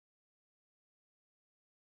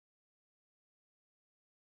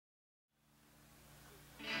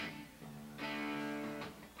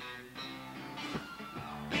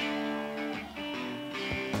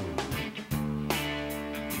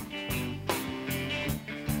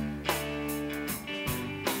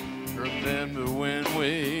Remember when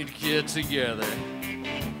we'd get together,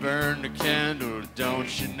 burn the candle,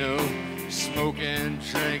 don't you know? Smoke and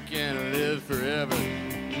drink and live forever.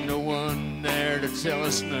 No one there to tell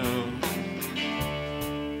us no.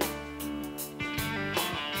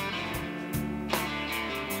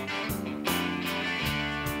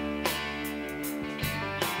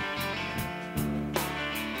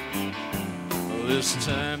 This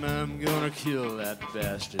time I'm gonna kill that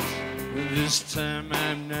bastard. This time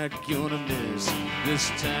I'm not gonna miss.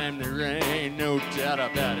 This time there ain't no doubt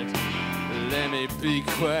about it. Let me be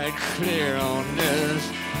quite clear on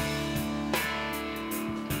this.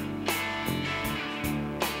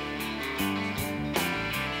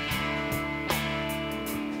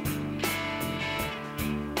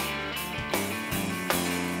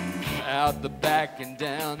 Out the back and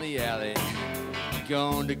down the alley,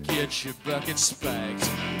 going to get your bucket spiked.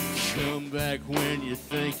 Come back when you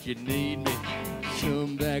think you need me.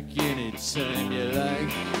 Come back anytime you like.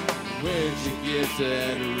 Where'd you get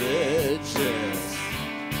that red dress?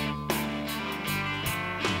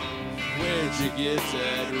 Where'd you get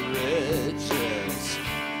that red dress?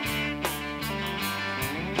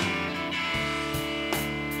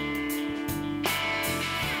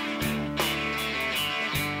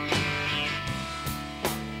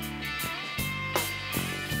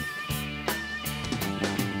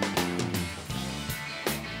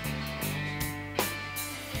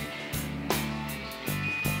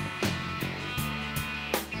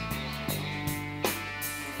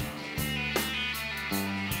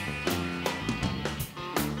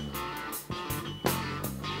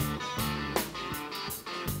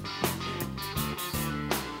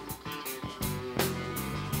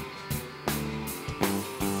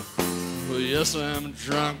 Well, yes, I'm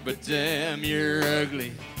drunk, but damn, you're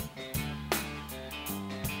ugly.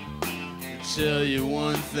 I'll tell you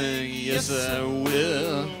one thing, yes, I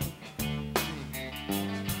will.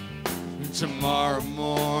 Tomorrow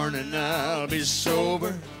morning I'll be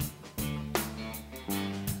sober.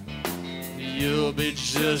 You'll be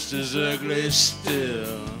just as ugly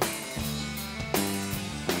still.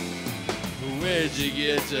 Where'd you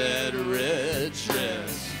get that red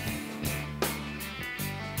dress?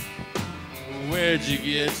 Where'd you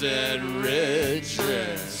get that red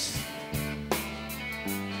dress?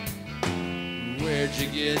 Where'd you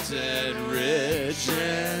get that red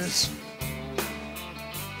dress?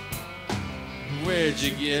 Where'd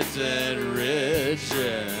you get that red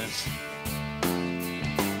dress?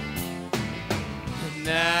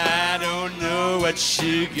 Now I don't know what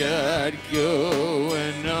you got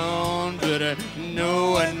going on, but I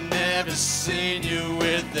know I never seen you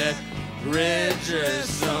with that red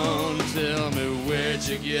dress on. Tell me, where'd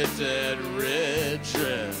you get that red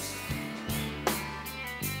dress?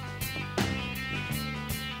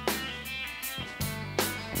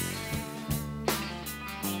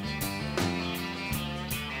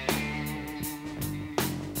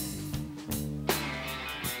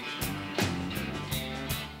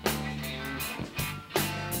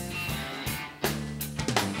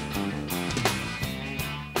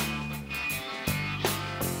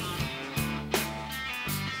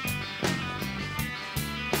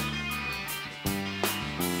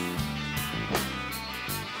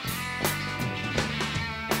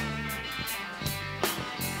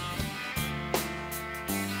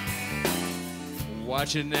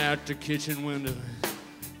 Watching out the kitchen window,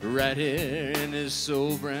 right here in this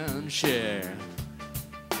old brown chair.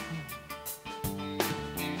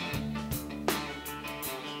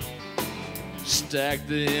 Stack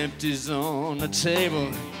the empties on the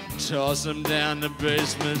table, toss them down the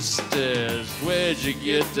basement stairs. Where'd you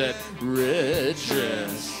get that red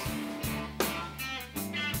dress?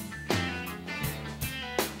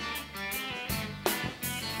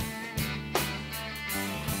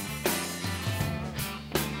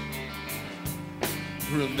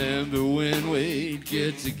 Remember when we'd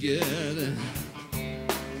get together,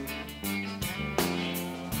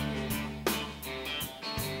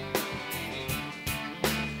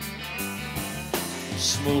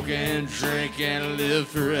 smoke and drink and live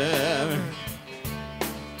forever.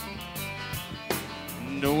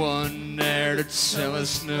 No one there to tell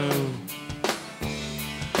us no.